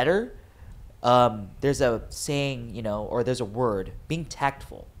better. There's a saying, or there's a word, being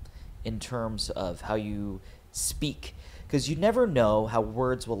tactful in terms of how you speak, because you never know how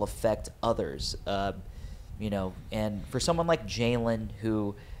words will affect others. And for someone like Jalen,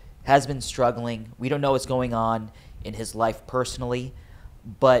 who has been struggling, we don't know what's going on in his life personally,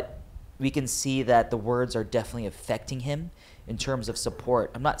 but we can see that the words are definitely affecting him in terms of support.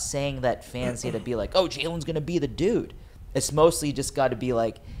 I'm not saying that fans need to be like, oh, Jalen's going to be the dude. It's mostly just got to be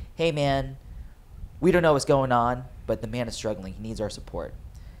like, hey, man, we don't know what's going on, but the man is struggling. He needs our support.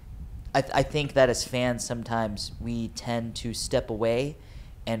 I think that as fans, sometimes we tend to step away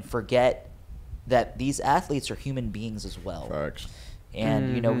and forget that these athletes are human beings as well. Facts.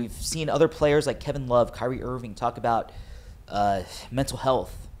 And, we've seen other players like Kevin Love, Kyrie Irving talk about mental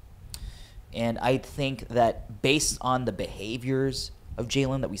health. And I think that based on the behaviors of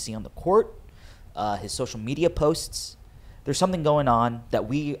Jalen that we see on the court, his social media posts, there's something going on that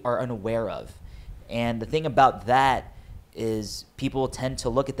we are unaware of. And the thing about that is people tend to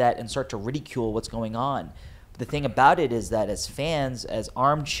look at that and start to ridicule what's going on. But the thing about it is that as fans, as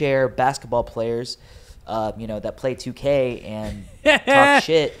armchair basketball players, that play 2K and talk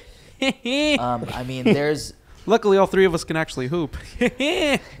shit, I mean, there's... Luckily, all three of us can actually hoop.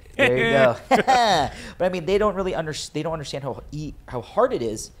 There you go. But I mean, they don't really they don't understand how hard it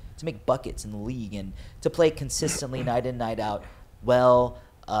is to make buckets in the league and to play consistently night in, night out well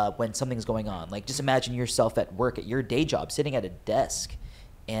when something's going on. Like, just imagine yourself at work at your day job, sitting at a desk,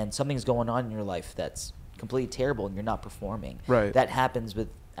 and something's going on in your life that's completely terrible and you're not performing. Right. That happens with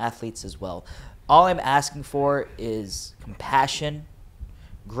athletes as well. All I'm asking for is compassion,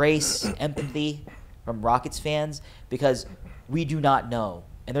 grace, empathy from Rockets fans, because we do not know.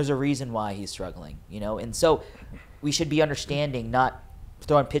 And there's a reason why he's struggling, And so we should be understanding, not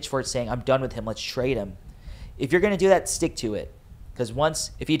throwing pitchforks saying, I'm done with him, let's trade him. If you're going to do that, stick to it.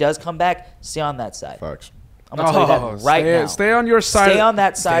 Because if he does come back, stay on that side. Facts. I'm going to tell you that right now. Stay on your side. Stay on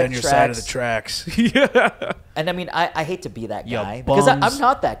that side. Stay on your side of the tracks. Yeah. And I mean, I hate to be that guy because I'm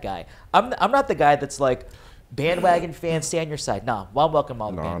not that guy. I'm not the guy that's like, bandwagon fans, stay on your side. Nah, well, welcome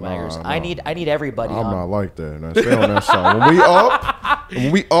all the bandwagoners. nah. I need everybody. I'm not like that. Now, stay on that side.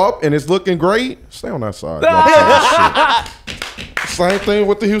 When we up and it's looking great, stay on that side. Same thing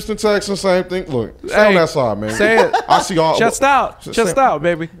with the Houston Texans. Same thing. Look, stay on that side, man. Say it. I see all. Chest out,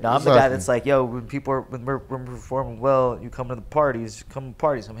 baby. No, I'm the guy that's like, yo, when we're performing well, you come to the parties, come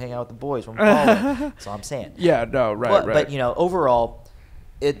hang out with the boys. From That's all I'm saying. Yeah, no, right. But overall,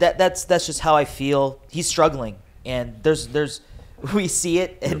 that's just how I feel. He's struggling, and there's we see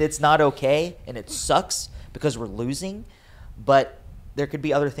it, and it's not okay, and it sucks because we're losing. But there could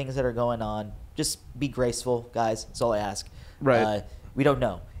be other things that are going on. Just be graceful, guys. That's all I ask. Right. We don't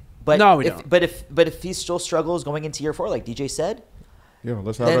know. But no, we don't. But if he still struggles going into year 4, like DJ said, yeah,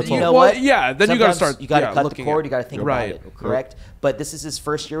 let's have then that talk. you know what? Yeah, then you got to start. You got to cut the looking cord. You got to think about right. it. Correct. But this is his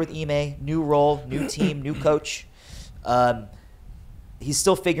first year with Ime. New role, new team, new coach. He's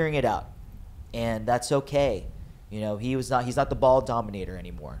still figuring it out, and that's okay. He's not the ball dominator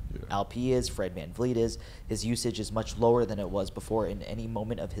anymore. Yeah. Alp is, Fred VanVleet is. His usage is much lower than it was before in any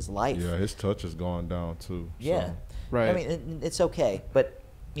moment of his life. Yeah, his touch has gone down too. Yeah. So. Right. I mean, it's okay. But,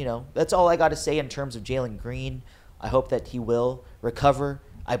 that's all I got to say in terms of Jalen Green. I hope that he will recover.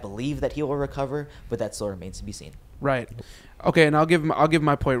 I believe that he will recover, but that still remains to be seen. Right. Okay, and I'll give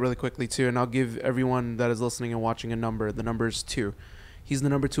my point really quickly too, and I'll give everyone that is listening and watching a number. The number is 2. He's the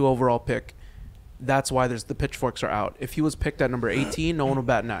number 2 overall pick. That's why the pitchforks are out. If he was picked at number 18, no one would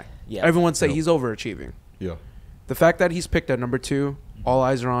bat an eye. Yeah. Everyone say he's overachieving. Yeah. The fact that he's picked at number 2, all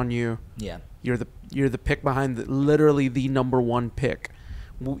eyes are on you. Yeah. You're the pick behind literally the number 1 pick.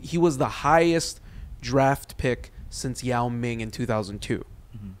 He was the highest draft pick since Yao Ming in 2002.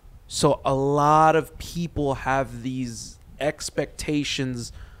 Mm-hmm. So a lot of people have these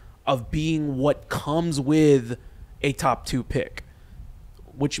expectations of being what comes with a top 2 pick,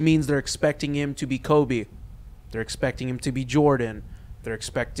 which means they're expecting him to be Kobe. They're expecting him to be Jordan. They're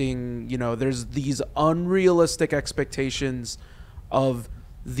expecting, there's these unrealistic expectations of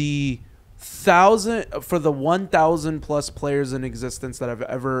the 1,000 plus players in existence that have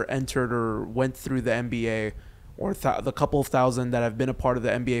ever entered or went through the NBA, or the couple of thousand that have been a part of the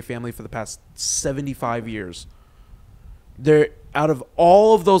NBA family for the past 75 years. Out of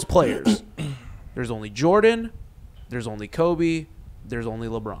all of those players, there's only Jordan, there's only Kobe, there's only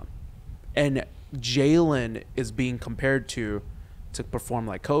LeBron. And Jalen is being compared to perform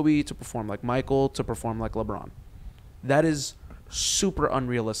like Kobe, to perform like Michael, to perform like LeBron. That is super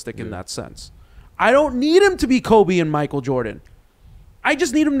unrealistic in that sense. I don't need him to be Kobe and Michael Jordan. I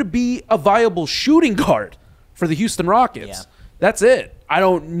just need him to be a viable shooting guard for the Houston Rockets. Yeah. That's it. I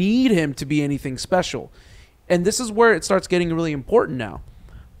don't need him to be anything special. And this is where it starts getting really important now,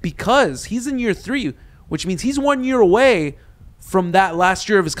 because he's in year 3, which means he's 1 year away from that last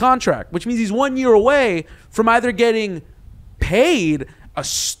year of his contract, which means he's 1 year away from either getting paid a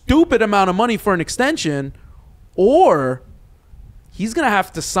stupid amount of money for an extension, or he's going to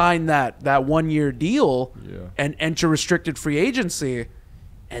have to sign that 1 year deal and enter restricted free agency,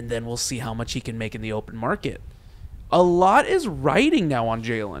 and then we'll see how much he can make in the open market. A lot is riding now on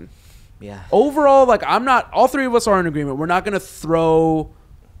Jalen. Yeah. Overall, all 3 of us are in agreement. We're not going to throw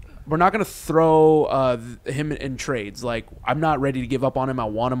him in trades. I'm not ready to give up on him. I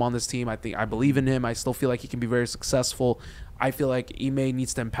want him on this team. I believe in him. I still feel like he can be very successful. I feel like Ime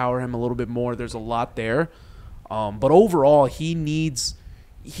needs to empower him a little bit more. There's a lot there. But overall, he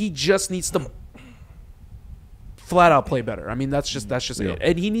just needs to flat out play better. I mean, that's just it.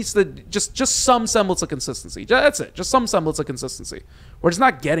 And he needs to just some semblance of consistency. That's it. Just some semblance of consistency. We're just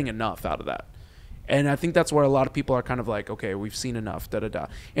not getting enough out of that. And I think that's where a lot of people are kind of like, okay, we've seen enough, da-da-da.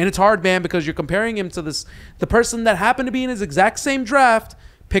 And it's hard, man, because you're comparing him to the person that happened to be in his exact same draft,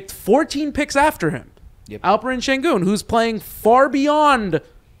 picked 14 picks after him. Yep. Alperen Sengun, who's playing far beyond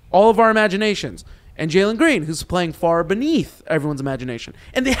all of our imaginations. And Jalen Green, who's playing far beneath everyone's imagination.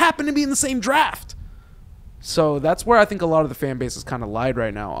 And they happen to be in the same draft. So that's where I think a lot of the fan base is kind of lied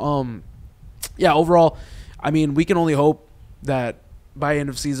right now. Overall, I mean, we can only hope that by end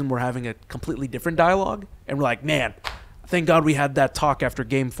of season we're having a completely different dialogue. And we're like, man, thank God we had that talk after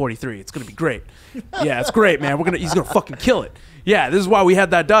game 43. It's going to be great. Yeah, it's great, man. He's going to fucking kill it. Yeah, this is why we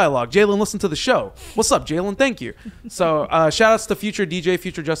had that dialogue. Jalen, listen to the show. What's up, Jalen? Thank you. So shout outs to future DJ,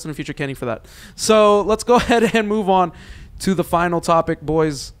 future Justin, and future Kenny for that. So let's go ahead and move on to the final topic,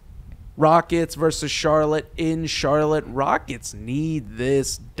 boys. Rockets versus Charlotte in Charlotte. Rockets need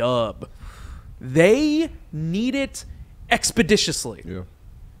this dub. They need it expeditiously. Yeah.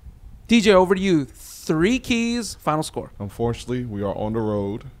 DJ, over to you. 3 keys, final score. Unfortunately, we are on the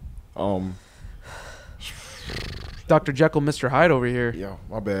road. Dr. Jekyll, Mr. Hyde over here. Yeah,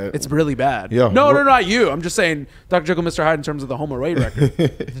 my bad. It's really bad. Yeah. No, not you. I'm just saying Dr. Jekyll, Mr. Hyde in terms of the home away record.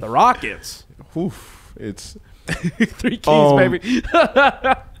 The Rockets. Oof, it's 3 keys, baby.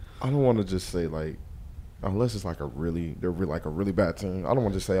 I don't want to just say like, unless it's like they're like a really bad team. I don't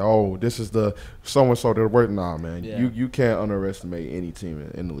want to just say, oh, this is the so and so they're working. Nah, man, Yeah. you can't underestimate any team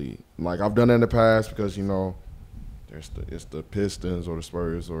in the league. Like I've done that in the past because it's the Pistons or the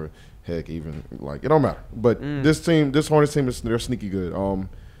Spurs or heck even like it don't matter. But this Hornets team they're sneaky good.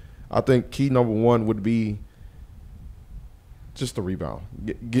 I think key number 1 would be just the rebound.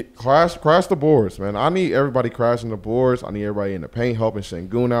 Crash the boards, man. I need everybody crashing the boards. I need everybody in the paint helping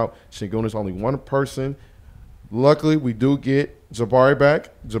Sengun out. Sengun is only one person. Luckily, we do get Jabari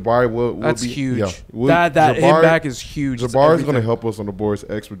back. Jabari will That's be huge. Yeah, That him back is huge. Jabari is going to help us on the boards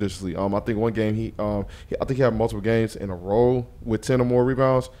expeditiously. I think one game I think he had multiple games in a row with 10 or more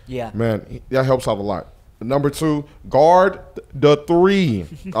rebounds. Yeah, man, that helps out a lot. Number 2, guard the 3.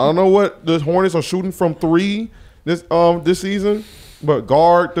 I don't know what the Hornets are shooting from 3 this season, but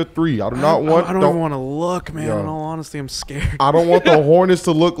guard the 3. I do not want. I don't even want to look, man. Yeah. In all honesty, I'm scared. I don't want the Hornets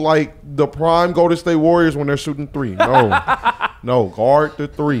to look like the prime Golden State Warriors when they're shooting 3. No, guard the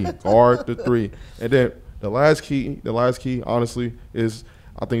 3. Guard the 3. And then the last key, honestly, is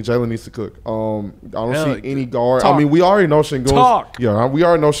I think Jalen needs to cook. I don't see any guard. Talk. I mean, we already know Sengun. Talk. Yeah, we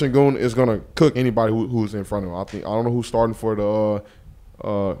already know Sengun is gonna cook anybody who's in front of him. I don't know who's starting for the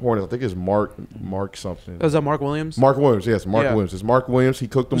Hornets. I think it's Mark something. Is that Mark Williams? Mark Williams, yes, Mark Yeah. Williams. It's Mark Williams. He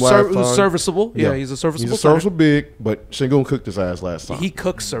cooked them last time. Serviceable. Yeah, he's a serviceable. He's a serviceable big, but Sengun cooked his ass last time. He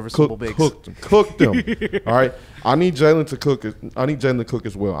cooks serviceable bigs. Cooked them. All right. I need Jalen to cook. I need Jalen to cook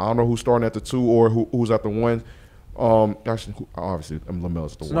as well. I don't know who's starting at the 2 or who's at the 1. Actually, obviously,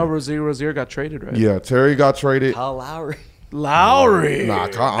 Lamelo's the 1. No, Rozier got traded, right? Yeah, Terry got traded. Kyle Lowry. Nah,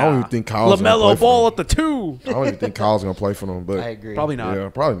 I don't even think Kyle's gonna play LaMelo Ball for at the 2. them. I don't even think Kyle's gonna play for them. But I agree. Probably not. yeah,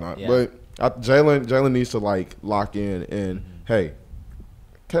 probably not. Yeah. But Jalen needs to like lock in and hey,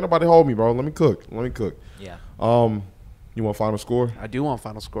 can't nobody hold me, bro. Let me cook. Yeah. You want final score? I do want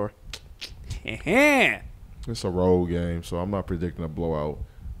final score. It's a road game, so I'm not predicting a blowout.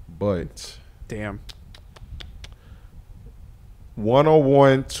 But Damn.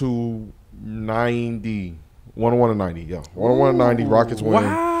 101 to 90. 101 to 90, yeah. 101 to 90, Rockets win.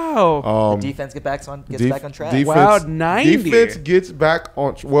 Wow. Defense gets back on track. Wow, 90. Defense gets back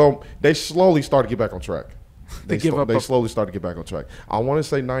on. Well, they slowly start to get back on track. They slowly start to get back on track. I want to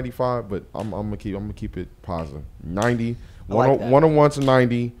say 95, but I'm gonna keep it positive. 90, I like that. 101 to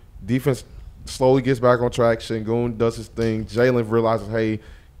 90. Defense slowly gets back on track. Sengun does his thing. Jalen realizes, hey,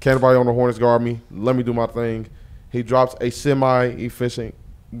 can't nobody on the Hornets guard me. Let me do my thing. He drops a semi-efficient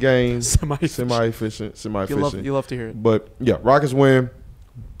game. Semi-efficient. You love to hear it. But yeah, Rockets win.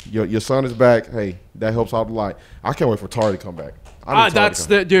 Your son is back. Hey, that helps out a lot. I can't wait for Tari to come back. That's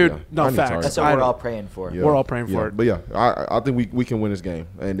the dude. Yeah, No I need facts. Tari. That's I what we're know. all praying for. Yeah, We're all praying for it. But yeah, I think we can win this game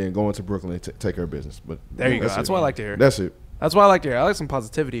and then go into Brooklyn and take care of business. But There you go. That's what I like to hear. That's it. That's why I like to hear. I like some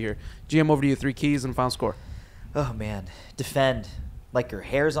positivity here. GM, over to you. 3 keys and final score. Oh man, defend like your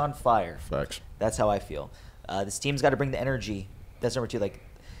hair's on fire. Facts. That's how I feel. This team's got to bring the energy. That's number 2. Like,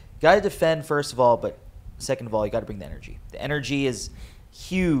 got to defend first of all, but second of all, you got to bring the energy. The energy is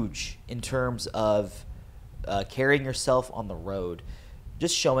huge in terms of carrying yourself on the road,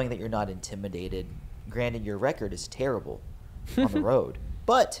 just showing that you're not intimidated. Granted, your record is terrible on the road,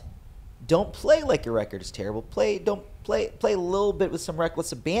 but don't play like your record is terrible. Play a little bit with some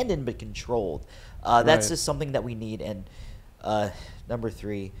reckless abandon, but controlled. That's Right. just something that we need. And number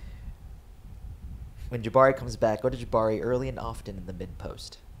 3, when Jabari comes back, go to Jabari early and often in the mid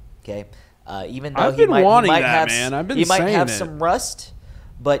post. Okay, even though I've he been might, wanting he might that, have, man. I've been he might saying have it. some rust,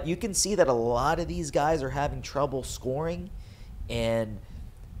 but you can see that a lot of these guys are having trouble scoring, and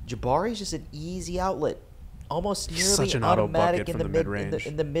Jabari's just an easy outlet, almost He's nearly such an auto automatic bucket in from the the mid mid-range.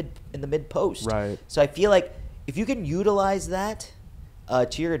 in the mid post. Right. So I feel like if you can utilize that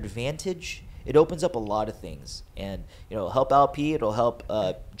to your advantage, it opens up a lot of things, and it'll help LP. It'll help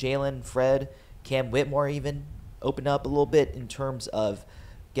Jalen, Fred, Cam Whitmore even open up a little bit in terms of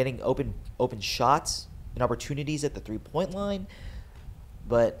getting open shots and opportunities at the 3-point line.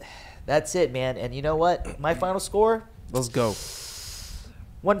 But that's it, man. And you know what? My final score, Let's go.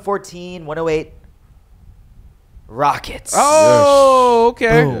 114-108 Rockets. Oh,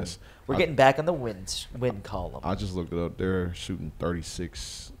 okay. Yes. We're getting back on the win column. I just looked it up. They're shooting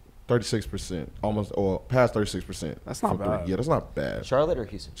 36 36%, almost or past 36%. That's not bad. Yeah, that's not bad. Charlotte or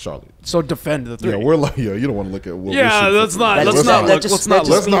Houston? Charlotte. So defend the three. Yeah, we're like, you don't want to look at what Yeah, we're let's not. That Let's just- not. that Look, just- let's that not.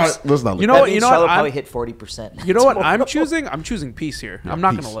 just Let's let's not look You at know That what? means You know Charlotte what? probably hit 40%. You know what I'm choosing? I'm choosing peace here. Yeah, I'm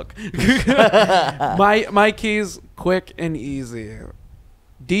not peace. gonna look. My keys, quick and easy.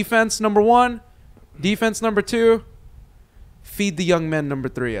 Defense number 1. Defense number 2. Feed the young men number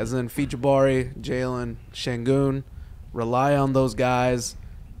 3, as in feed Jabari, Jalen, Sengun. Rely on those guys.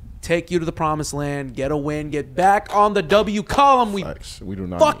 Take you to the promised land. Get a win. Get back on the W column. We Facts. We do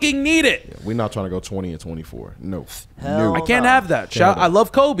not fucking need it. Yeah, we're not trying to go 20-24. No. Hell no. I can't no. have that. Can't have that. I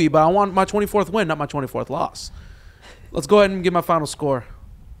love Kobe, but I want my 24th win, not my 24th loss. Let's go ahead and give my final score.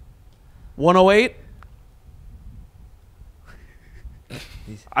 108.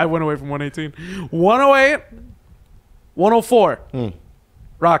 I went away from 118. 108. 104.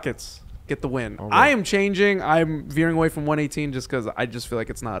 Rockets get the win. All I right. am changing. I'm veering away from 118 just because I just feel like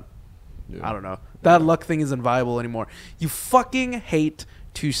it's not. Yeah. I don't know. That luck thing isn't viable anymore. You fucking hate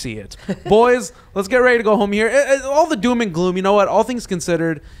to see it. Boys, let's get ready to go home here. All the doom and gloom, you know what? All things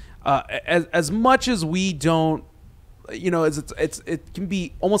considered, as much as we don't, it can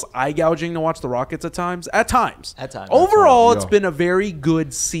be almost eye gouging to watch the Rockets at times. At times. Overall, Yeah. it's been a very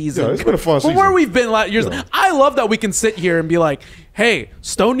good season. Yeah, it's been a fun From where season. we've been last years. Yeah. I love that we can sit here and be like, hey,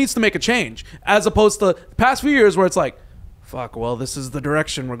 Stone needs to make a change. As opposed to the past few years where it's like, fuck, well, this is the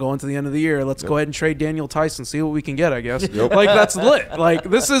direction we're going to the end of the year. Let's go ahead and trade Daniel Tyson, see what we can get, I guess. Like, that's lit. Like,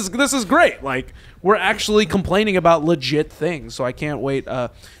 this is great. Like, we're actually complaining about legit things. So I can't wait to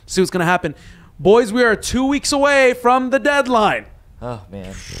see what's going to happen. Boys, we are 2 weeks away from the deadline. Oh,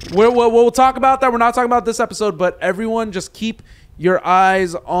 man. We'll talk about that. We're not talking about this episode, but everyone just keep your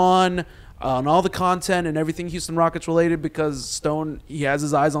eyes on all the content and everything Houston Rockets related, because Stone, he has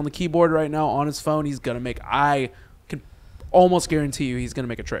his eyes on the keyboard right now on his phone. He's going to make, I can almost guarantee you he's going to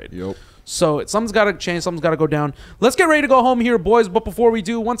make a trade. Yep. So something's got to change. Something's got to go down. Let's get ready to go home here, boys. But before we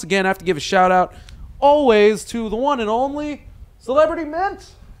do, once again, I have to give a shout out always to the one and only Celebrity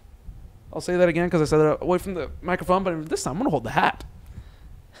Mint. I'll say that again because I said that away from the microphone, but this time I'm going to hold the hat.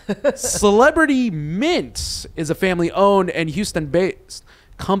 Celebrity Mint is a family-owned and Houston-based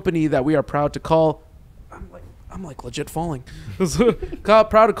company that we are proud to call. I'm like legit falling.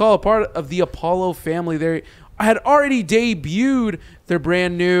 Proud to call a part of the Apollo family. They had already debuted their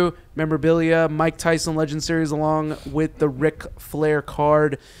brand new memorabilia, Mike Tyson Legend Series, along with the Ric Flair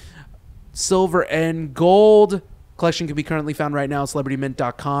card, silver and gold. Collection can be currently found right now at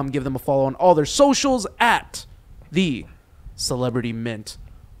celebritymint.com. Give them a follow on all their socials at the Celebrity Mint.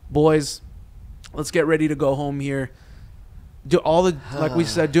 Boys, let's get ready to go home here. Do all the, like we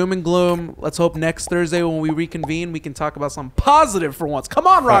said, doom and gloom. Let's hope next Thursday when we reconvene, we can talk about something positive for once. Come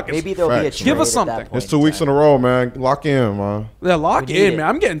on, Rockets. Maybe there'll be a Facts. trade Give us at something. that point It's 2 weeks in a row, man. Lock in, man. Yeah, lock We need in, it. man.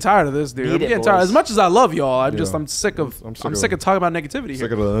 I'm getting tired of this, dude. Need I'm it, getting tired. boys. As much as I love y'all, I'm Yeah. sick of I'm sick of talking about negativity Sick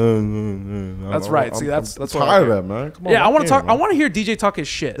here. of the. That's right. See, that's I'm what I tired of hear. that, man. Come on. Yeah, I lock want to in, talk. I man. want to hear DJ talk his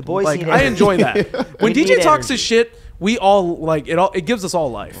shit. The boys like need I energy. enjoy that. When We DJ need talks energy. his shit, we all like it. It gives us all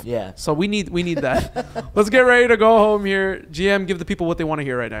life. Yeah. So we need that. Let's get ready to go home here. GM, give the people what they want to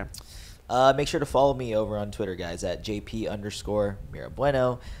hear right now. Make sure to follow me over on Twitter, guys, at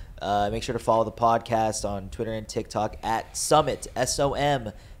JP_Mirabueno. Make sure to follow the podcast on Twitter and TikTok at Summit,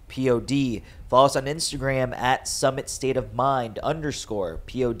 SOMPOD. Follow us on Instagram at Summit State of Mind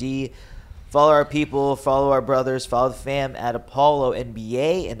 _POD. Follow our people, follow our brothers, follow the fam at Apollo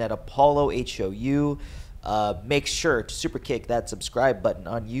NBA and at Apollo HOU. Make sure to super kick that subscribe button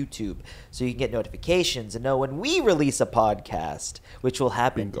on YouTube so you can get notifications and know when we release a podcast, which will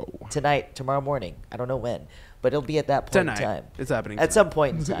happen Bingo. tonight, tomorrow morning. I don't know when, but it'll be at that point Tonight. in time. It's happening At tonight. some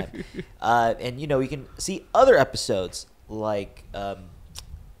point in time. And, you can see other episodes like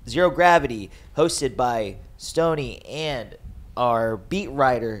Zero Gravity, hosted by Stoney and our beat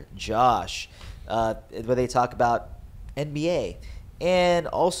writer, Josh, where they talk about NBA. And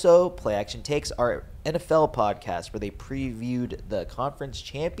also Play Action Takes, our NFL podcast, where they previewed the conference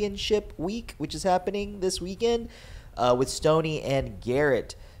championship week, which is happening this weekend, with Stoney and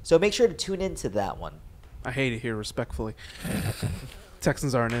Garrett. So make sure to tune into that one. I hate it here, respectfully.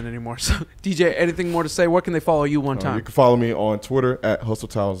 Texans aren't in anymore. So DJ, anything more to say? Where can they follow you one You time? can follow me on Twitter at Hustle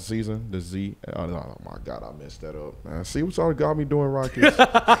Town Season. The Z. Oh my God, I messed that up, man. See what y'all got me doing, Rockets.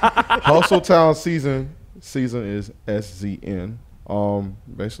 Hustle Town Season. Season is SZN.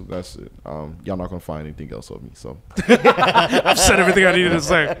 Basically that's it. Y'all not gonna find anything else of me. So I've said everything I needed to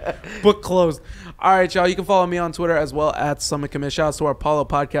say. Book closed. All right, y'all. You can follow me on Twitter as well at Summit Commit. Shout outs to our Apollo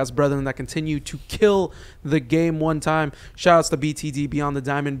podcast brethren that continue to kill the game one time. Shout outs to BTD Beyond the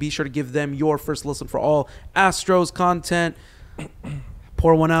Diamond. Be sure to give them your first listen for all Astros content.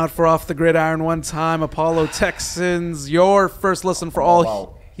 Pour one out for Off the Gridiron one time. Apollo Texans, your first listen for all.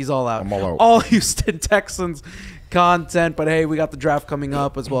 out. He's all out. I'm all out. All Houston Texans content. But hey, we got the draft coming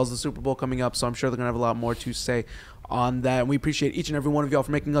up as well as the Super Bowl coming up, so I'm sure they're gonna have a lot more to say on that. And we appreciate each and every one of y'all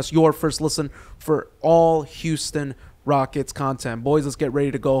for making us your first listen for all Houston Rockets content. Boys, let's get ready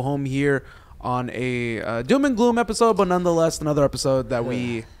to go home here on a doom and gloom episode, but nonetheless another episode that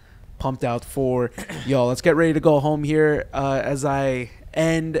we pumped out for y'all. Let's get ready to go home here as I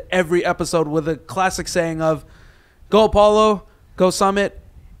end every episode with a classic saying of go Apollo, go Summit,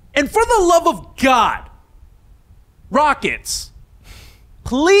 and for the love of God, Rockets,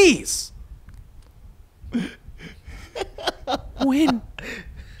 please win.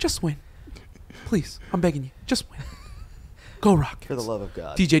 Just win. Please, I'm begging you. Just win. Go Rockets. For the love of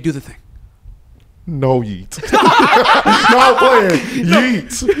God. DJ, do the thing. No yeet. No playing.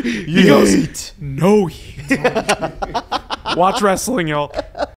 Yeet. He goes, no yeet. Watch wrestling, y'all.